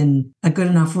always been a good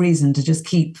enough reason to just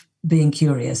keep being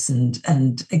curious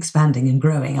and expanding and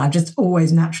growing. I've just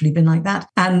always naturally been like that.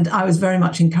 And I was very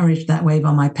much encouraged that way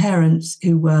by my parents,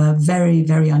 who were very,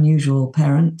 very unusual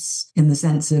parents in the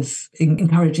sense of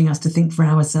encouraging us to think for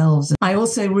ourselves. I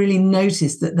also really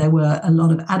noticed that there were a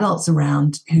lot of adults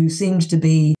around who seemed to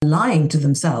be lying to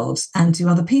themselves and to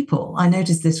other people. I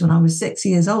noticed this when I was 6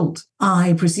 years old.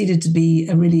 I proceeded to be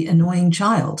a really annoying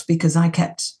child because I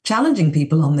kept challenging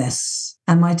people on this.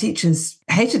 And my teachers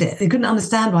hated it. They couldn't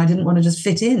understand why I didn't want to just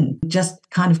fit in, just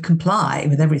kind of comply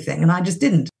with everything. And I just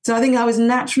didn't. So I think I was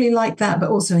naturally like that, but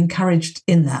also encouraged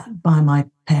in that by my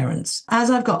parents. As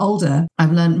I've got older,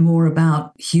 I've learned more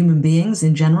about human beings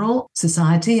in general,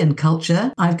 society and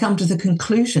culture. I've come to the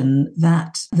conclusion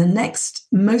that the next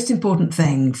most important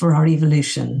thing for our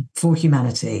evolution, for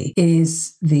humanity,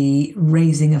 is the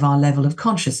raising of our level of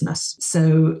consciousness.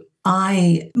 So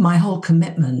my whole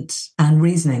commitment and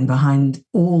reasoning behind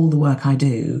all the work I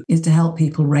do is to help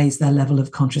people raise their level of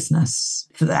consciousness,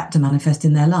 for that to manifest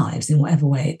in their lives in whatever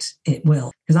way it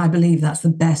will. Because I believe that's the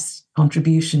best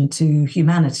contribution to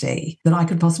humanity that I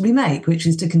could possibly make, which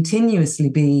is to continuously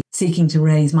be seeking to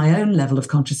raise my own level of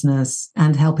consciousness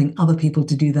and helping other people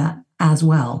to do that as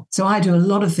well. So I do a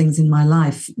lot of things in my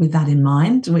life with that in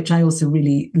mind, which I also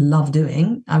really love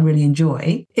doing. I really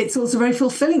enjoy. It's also very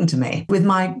fulfilling to me when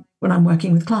I'm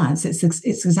working with clients. It's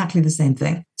exactly the same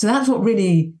thing. So that's what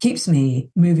really keeps me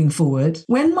moving forward.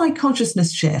 When my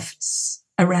consciousness shifts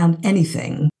around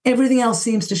anything, everything else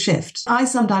seems to shift. I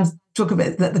sometimes talk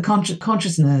about that the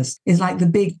consciousness is like the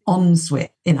big on switch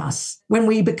in us. When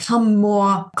we become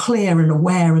more clear and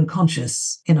aware and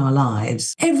conscious in our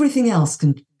lives, everything else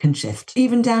can can shift,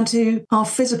 even down to our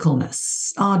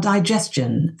physicalness, our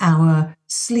digestion, our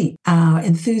sleep, our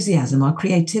enthusiasm, our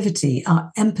creativity,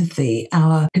 our empathy,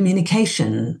 our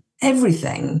communication.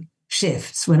 Everything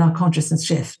shifts when our consciousness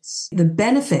shifts. The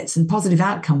benefits and positive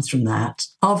outcomes from that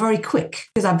are very quick,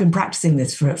 because I've been practicing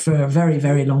this for a very,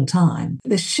 very long time.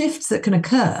 The shifts that can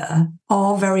occur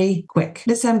are very quick.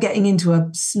 Let's say I'm getting into a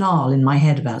snarl in my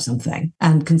head about something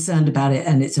and concerned about it,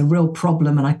 and it's a real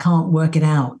problem and I can't work it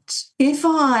out. If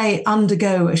I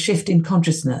undergo a shift in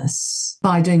consciousness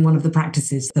by doing one of the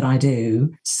practices that I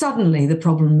do, suddenly the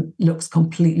problem looks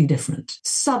completely different.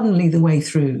 Suddenly the way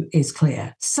through is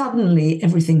clear. Suddenly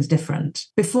everything's different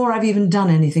before I've even done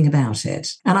anything about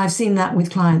it. And I've seen that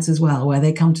with clients as well, where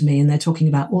they come to me and they're talking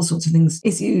about all sorts of things,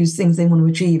 issues, things they want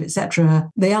to achieve, etc.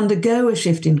 They undergo a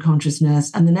shift in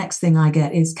consciousness, and the next thing I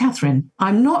get is, Catherine,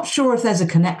 I'm not sure if there's a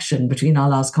connection between our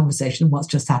last conversation and what's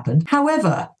just happened.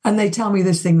 However, and they tell me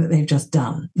this thing that they've just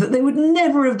done, that they would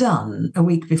never have done a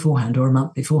week beforehand or a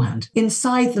month beforehand.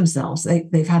 Inside themselves,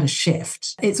 they've had a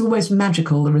shift. It's almost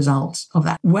magical, the result of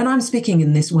that. When I'm speaking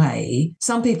in this way,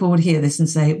 some people would hear this and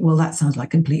say, well, that sounds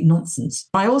like complete nonsense.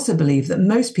 I also believe that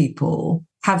most people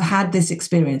have had this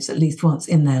experience at least once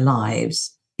in their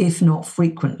lives, if not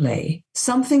frequently.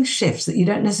 Something shifts that you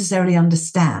don't necessarily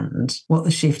understand what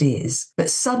the shift is, but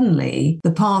suddenly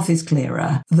the path is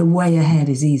clearer, the way ahead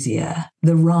is easier,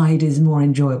 the ride is more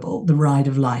enjoyable, the ride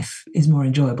of life is more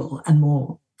enjoyable and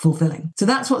more fulfilling. So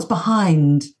that's what's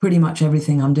behind pretty much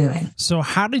everything I'm doing. So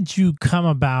how did you come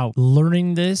about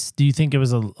learning this? Do you think it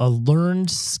was a learned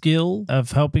skill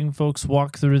of helping folks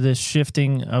walk through this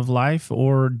shifting of life?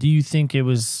 Or do you think it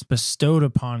was bestowed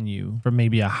upon you from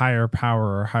maybe a higher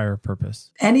power or higher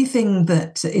purpose? Anything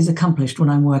that is accomplished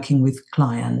when I'm working with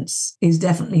clients is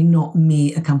definitely not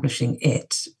me accomplishing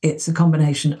it. It's a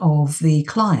combination of the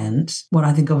client, what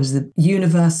I think of as the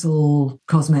universal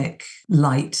cosmic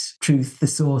light, truth, the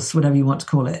source, whatever you want to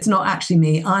call it. It's not actually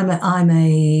me. I'm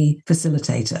a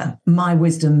facilitator. My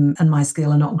wisdom and my skill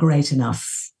are not great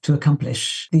enough to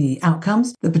accomplish the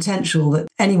outcomes. The potential that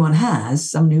anyone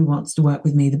has, someone who wants to work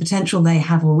with me, the potential they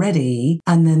have already,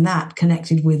 and then that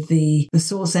connected with the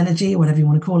source energy, whatever you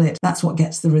want to call it, that's what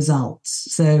gets the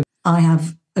results. So I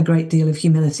have a great deal of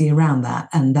humility around that.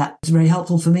 And that's very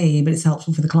helpful for me, but it's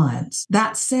helpful for the clients.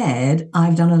 That said,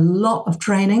 I've done a lot of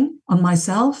training on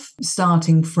myself,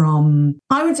 starting from,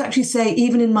 I would actually say,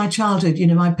 even in my childhood,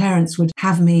 my parents would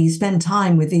have me spend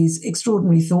time with these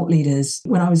extraordinary thought leaders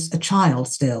when I was a child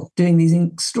still, doing these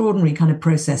extraordinary kind of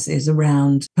processes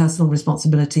around personal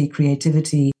responsibility,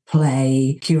 creativity,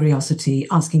 play, curiosity,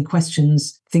 asking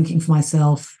questions, thinking for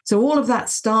myself. So all of that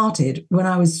started when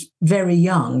I was very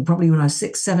young, probably when I was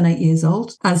 6, 7, 8 years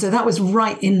old. And so that was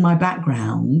right in my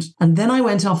background. And then I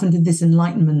went off and did this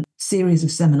enlightenment series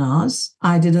of seminars.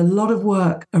 I did a lot of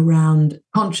work around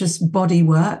conscious body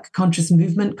work, conscious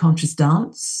movement, conscious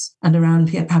dance, and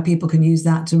around how people can use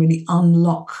that to really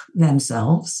unlock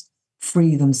themselves,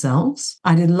 free themselves.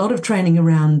 I did a lot of training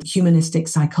around humanistic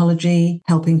psychology,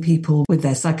 helping people with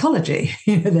their psychology,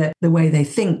 the way they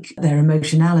think, their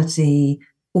emotionality,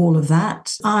 all of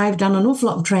that. I've done an awful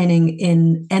lot of training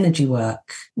in energy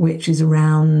work, which is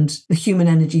around the human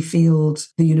energy field,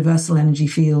 the universal energy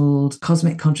field,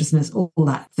 cosmic consciousness, all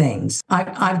that things.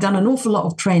 I've done an awful lot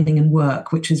of training and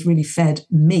work, which has really fed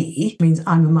me. It means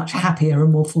I'm a much happier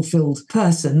and more fulfilled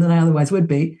person than I otherwise would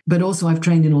be. But also I've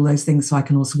trained in all those things so I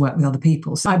can also work with other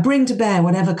people. So I bring to bear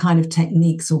whatever kind of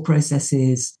techniques or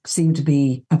processes seem to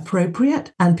be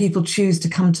appropriate, and people choose to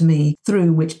come to me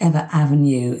through whichever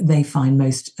avenue they find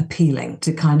most appealing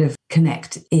to kind of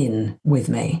connect in with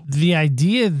me. The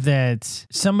idea that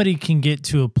somebody can get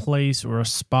to a place or a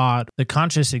spot, the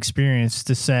conscious experience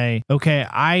to say, okay,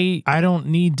 I don't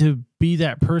need to be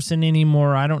that person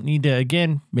anymore. I don't need to,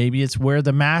 again, maybe it's wear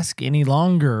the mask any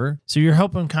longer. So you're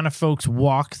helping kind of folks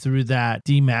walk through that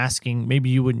demasking.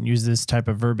 Maybe you wouldn't use this type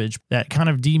of verbiage, that kind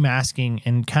of demasking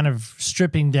and kind of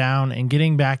stripping down and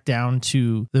getting back down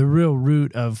to the real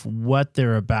root of what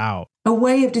they're about. A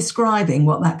way of describing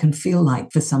what that can feel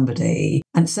like for somebody,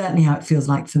 and certainly how it feels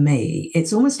like for me.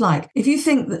 It's almost like if you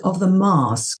think of the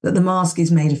mask, that the mask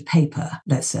is made of paper,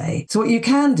 let's say. So what you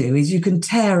can do is you can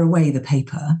tear away the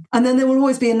paper, and then there will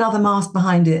always be another mask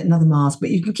behind it, another mask, but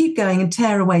you can keep going and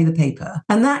tear away the paper.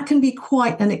 And that can be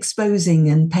quite an exposing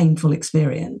and painful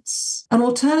experience. An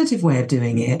alternative way of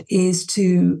doing it is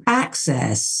to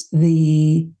access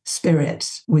the spirit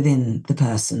within the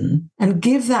person and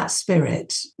give that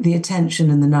spirit the attention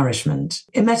and the nourishment.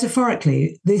 And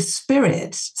metaphorically, this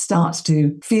spirit starts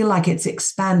to feel like it's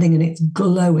expanding and it's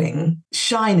glowing,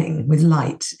 shining with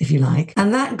light, if you like.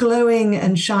 And that glowing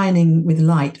and shining with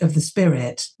light of the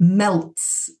spirit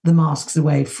melts the masks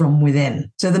away from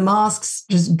within. So the masks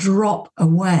just drop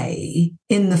away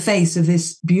in the face of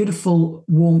this beautiful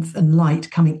warmth and light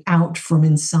coming out from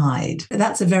inside.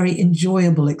 That's a very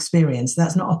enjoyable experience.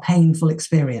 That's not a painful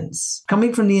experience.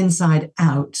 Coming from the inside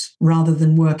out rather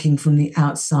than working from the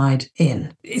outside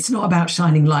in. It's not about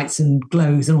shining lights and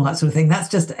glows and all that sort of thing. That's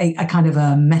just a kind of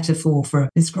a metaphor for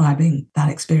describing that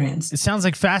experience. It sounds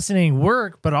like fascinating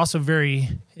work, but also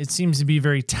it seems to be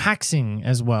very taxing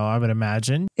as well, I would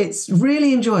imagine. It's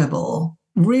really enjoyable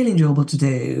to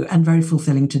do and very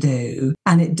fulfilling to do.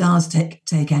 And it does take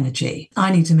energy.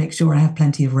 I need to make sure I have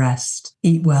plenty of rest,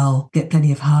 eat well, get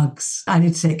plenty of hugs. I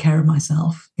need to take care of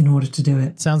myself in order to do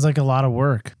it. Sounds like a lot of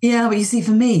work. Yeah, but you see,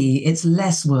 for me, it's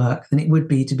less work than it would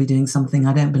be to be doing something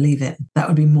I don't believe in. That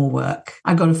would be more work.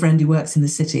 I've got a friend who works in the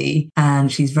city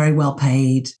and she's very well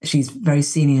paid. She's very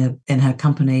senior in her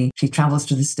company. She travels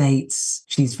to the States.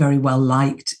 She's very well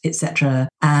liked, etc.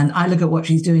 And I look at what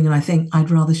she's doing and I think I'd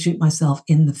rather shoot myself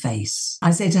in the face.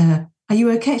 I say to her, "Are you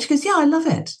okay?" She goes, "Yeah, I love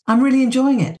it. I'm really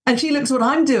enjoying it." And she looks what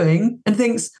I'm doing and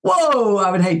thinks, "Whoa,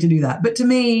 I would hate to do that." But to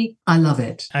me, I love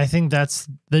it. I think that's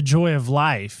the joy of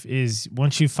life, is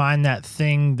once you find that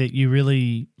thing that you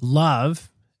really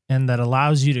love and that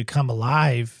allows you to come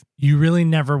alive, you really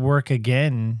never work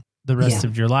again the rest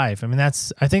of your life. I mean,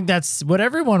 I think that's what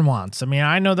everyone wants. I mean,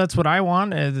 I know that's what I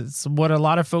want. It's what a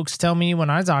lot of folks tell me when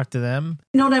I talk to them.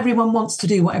 Not everyone wants to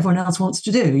do what everyone else wants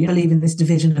to do. You believe in this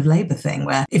division of labor thing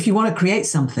where if you want to create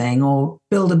something or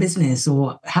build a business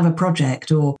or have a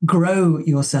project or grow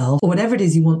yourself or whatever it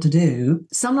is you want to do,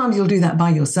 sometimes you'll do that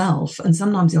by yourself and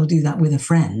sometimes you'll do that with a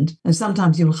friend and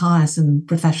sometimes you'll hire some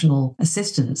professional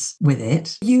assistance with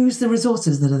it. Use the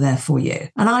resources that are there for you.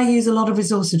 And I use a lot of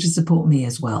resources to support me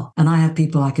as well. And I have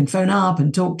people I can phone up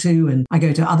and talk to, and I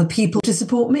go to other people to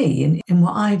support me in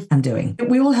what I am doing.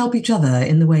 We all help each other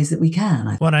in the ways that we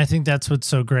can. Well, I think that's what's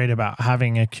so great about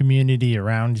having a community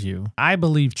around you. I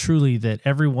believe truly that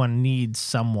everyone needs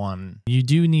someone. You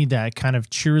do need that kind of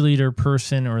cheerleader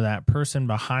person or that person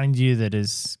behind you that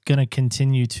is going to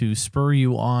continue to spur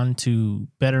you on to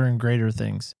better and greater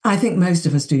things. I think most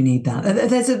of us do need that.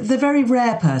 There's the very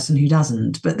rare person who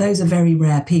doesn't, but those are very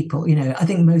rare people. You know, I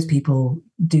think most people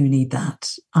do need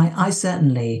that. I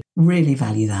certainly really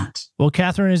value that. Well,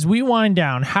 Catherine, as we wind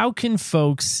down, how can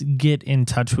folks get in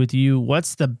touch with you?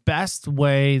 What's the best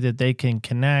way that they can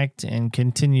connect and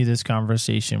continue this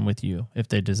conversation with you if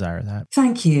they desire that?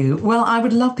 Thank you. Well, I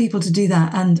would love people to do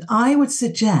that. And I would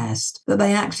suggest that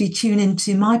they actually tune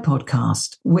into my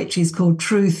podcast, which is called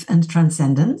Truth and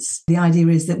Transcendence. The idea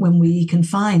is that when we can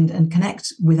find and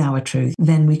connect with our truth,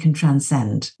 then we can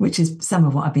transcend, which is some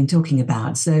of what I've been talking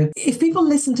about. So if people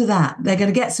listen to that, they're going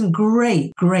to get some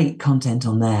great content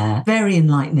on there. Very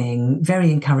enlightening, very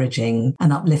encouraging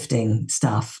and uplifting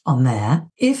stuff on there.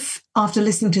 If after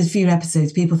listening to a few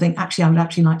episodes, people think, actually, I would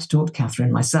actually like to talk to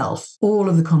Catherine myself, all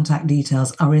of the contact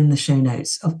details are in the show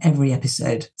notes of every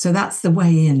episode. So that's the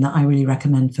way in that I really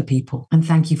recommend for people. And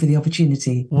thank you for the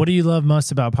opportunity. What do you love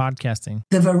most about podcasting?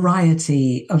 The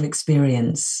variety of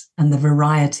experience and the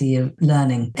variety of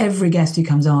learning. Every guest who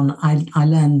comes on, I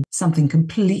learn something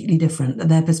completely different.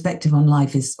 Their perspective on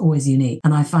life is always unique.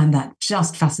 And I find that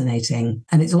just fascinating.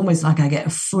 And it's almost like I get a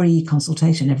free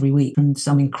consultation every week from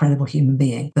some incredible human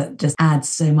being that just adds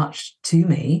so much to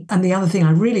me. And the other thing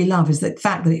I really love is the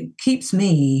fact that it keeps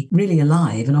me really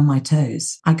alive and on my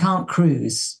toes. I can't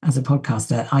cruise as a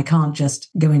podcaster. I can't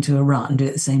just go into a rut and do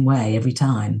it the same way every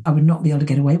time. I would not be able to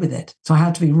get away with it. So I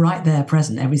have to be right there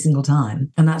present every single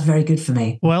time. And that's very good for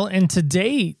me. Well, and to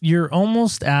date, you're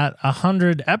almost at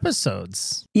 100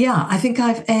 episodes. Yeah, I think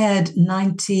I've aired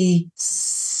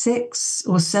 96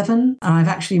 or 7, and I've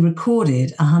actually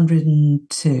recorded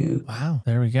 102. Wow,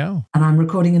 there we go. And I'm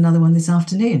recording another one this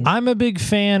afternoon. I'm a big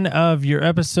fan of your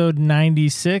episode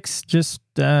 96. Just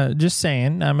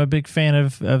saying, I'm a big fan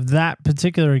of that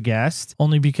particular guest,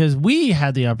 only because we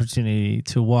had the opportunity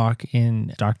to walk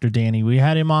in Dr. Danny. We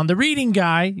had him on The Reading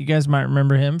Guy. You guys might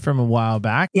remember him from a while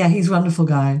back. Yeah, he's a wonderful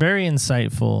guy. Very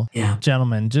insightful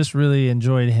gentleman. Just really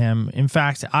enjoyed him. In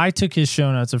fact, I took his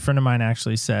show notes. A friend of mine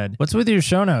actually said, "What's with your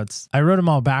show notes?" I wrote them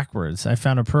all backwards. I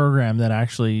found a program that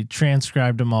actually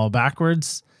transcribed them all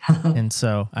backwards. And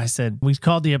so I said, we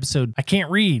called the episode, I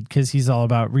Can't Read, because he's all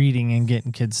about reading and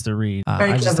getting kids to read.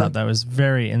 I just thought that was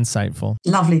very insightful.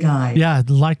 Lovely guy. Yeah,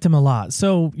 liked him a lot.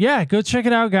 So yeah, go check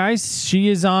it out, guys. She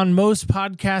is on most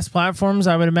podcast platforms.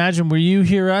 I would imagine where you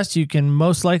hear us, you can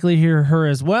most likely hear her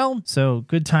as well. So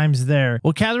good times there.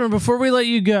 Well, Catherine, before we let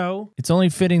you go, it's only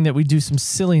fitting that we do some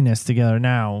silliness together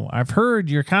now. I've heard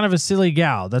you're kind of a silly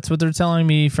gal. That's what they're telling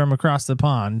me from across the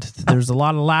pond. There's a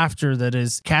lot of laughter that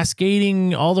is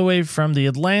cascading all the way from the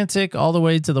Atlantic all the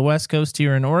way to the West Coast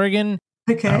here in Oregon.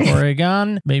 Okay.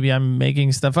 Oregon. Maybe I'm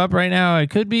making stuff up right now.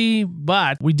 It could be,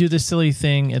 but we do this silly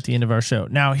thing at the end of our show.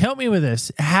 Now, help me with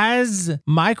this. Has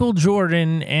Michael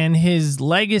Jordan and his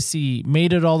legacy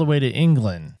made it all the way to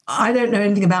England? I don't know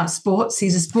anything about sports.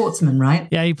 He's a sportsman, right?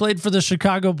 Yeah, he played for the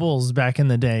Chicago Bulls back in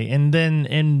the day. And then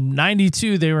in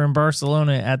 92, they were in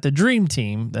Barcelona at the Dream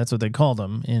Team. That's what they called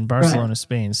them in Barcelona,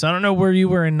 Spain. So I don't know where you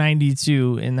were in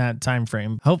 92 in that time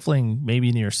frame. Hopefully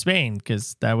maybe near Spain,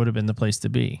 because that would have been the place to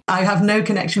be. I have no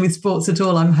connection with sports at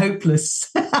all. I'm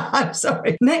hopeless. I'm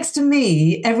sorry. Next to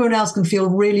me, everyone else can feel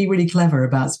really, really clever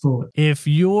about sport. If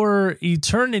your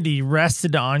eternity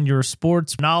rested on your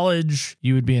sports knowledge,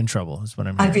 you would be in trouble, is what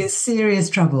I'm hearing. I'd be in serious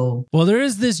trouble. Well, there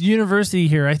is this university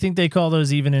here. I think they call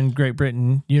those, even in Great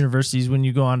Britain, universities when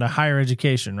you go on to higher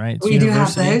education, right? It's we do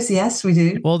have those. Yes, we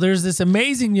do. Well, there's this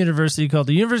amazing university called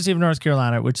the University of North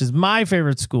Carolina, which is my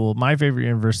favorite school, my favorite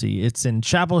university. It's in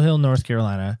Chapel Hill, North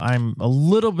Carolina. I'm a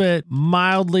little bit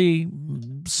mildly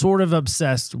sort of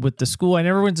obsessed with the school. I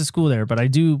never went to school there, but I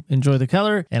do enjoy the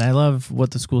color and I love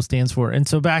what the school stands for. And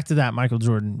so back to that, Michael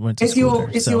Jordan went to school there.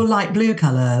 It's your light blue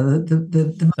color.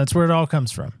 That's where it all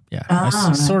comes from. Yeah.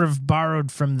 I sort of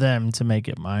borrowed from them to make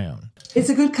it my own. It's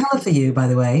a good color for you, by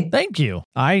the way. Thank you.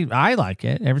 I like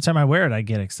it. Every time I wear it, I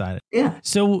get excited. Yeah.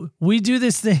 So we do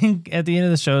this thing at the end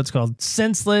of the show. It's called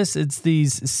Senseless. It's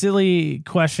these silly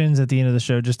questions at the end of the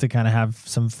show just to kind of have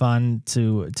some fun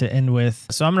to end with.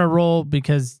 So I'm going to roll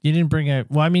because you didn't bring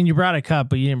you brought a cup,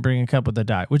 but you didn't bring a cup with a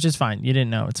die, which is fine. You didn't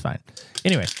know. It's fine.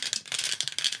 Anyway,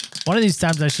 one of these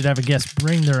times I should have a guest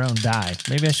bring their own die.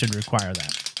 Maybe I should require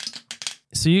that.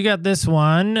 So you got this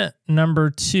one, number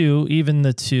 2, even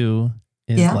the 2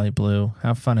 is light blue.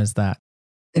 How fun is that?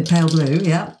 Pale blue,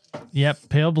 yeah. Yep,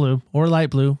 pale blue or light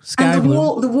blue, sky and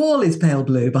blue. The wall is pale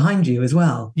blue behind you as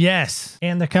well. Yes,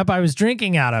 and the cup I was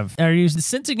drinking out of. Are you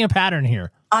sensing a pattern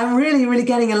here? I'm really, really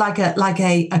getting a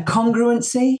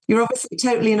congruency. You're obviously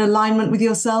totally in alignment with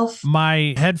yourself.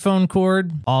 My headphone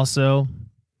cord, also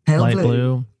pale light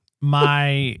blue.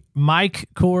 My mic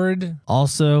cord,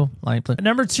 also light blue.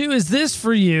 Number 2 is this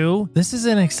for you. This is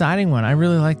an exciting one. I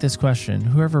really like this question.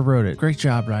 Whoever wrote it, great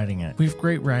job writing it. We have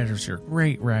great writers here.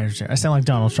 Great writers here. I sound like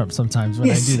Donald Trump sometimes when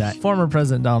I do that. Former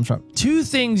President Donald Trump. 2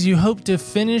 things you hope to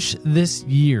finish this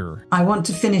year. I want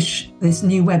to finish this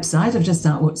new website I've just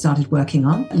started working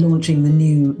on, launching the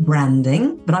new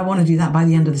branding, but I want to do that by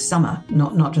the end of the summer,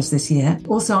 not just this year.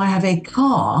 Also, I have a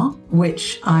car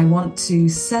which I want to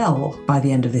sell by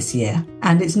the end of this year.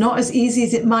 And it's not as easy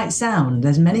as it might sound.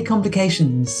 There's many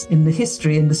complications in the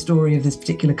history and the story of this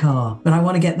particular car. But I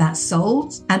want to get that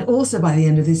sold. And also by the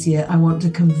end of this year, I want to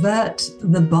convert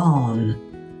the barn.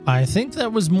 I think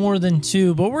that was more than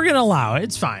 2, but we're going to allow it.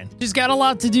 It's fine. She's got a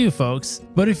lot to do, folks.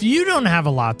 But if you don't have a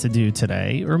lot to do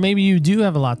today, or maybe you do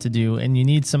have a lot to do and you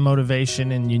need some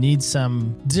motivation and you need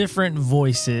some different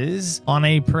voices on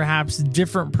a perhaps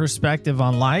different perspective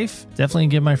on life, definitely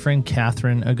give my friend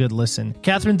Catherine a good listen.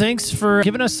 Catherine, thanks for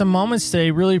giving us some moments today.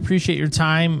 Really appreciate your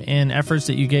time and efforts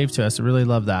that you gave to us. I really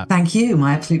love that. Thank you.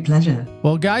 My absolute pleasure.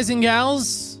 Well, guys and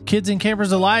gals, kids and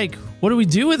campers alike, what do we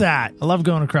do with that? I love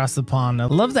going across the pond. I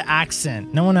love the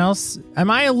accent. No one else?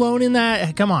 Am I alone in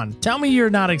that? Come on. Tell me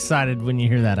you're not excited when you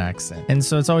hear that accent. And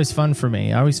so it's always fun for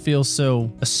me. I always feel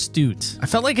so astute. I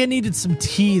felt like I needed some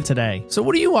tea today. So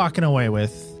what are you walking away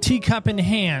with? Teacup in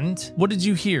hand, what did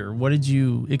you hear? What did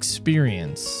you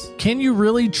experience? Can you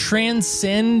really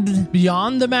transcend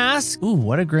beyond the mask? Ooh,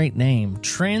 what a great name.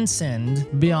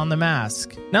 Transcend beyond the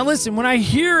mask. Now listen, when I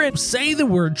hear it say the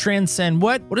word transcend,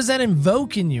 what does that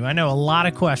invoke in you? I know a lot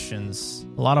of questions,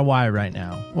 a lot of why right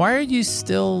now. Why are you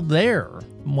still there?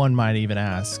 One might even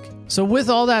ask. So with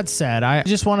all that said, I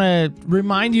just want to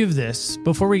remind you of this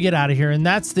before we get out of here. And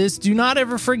that's this. Do not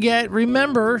ever forget.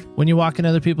 Remember, when you walk in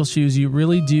other people's shoes, you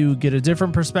really do get a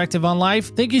different perspective on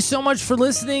life. Thank you so much for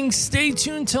listening. Stay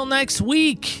tuned till next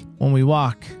week when we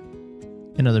walk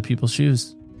in other people's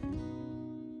shoes.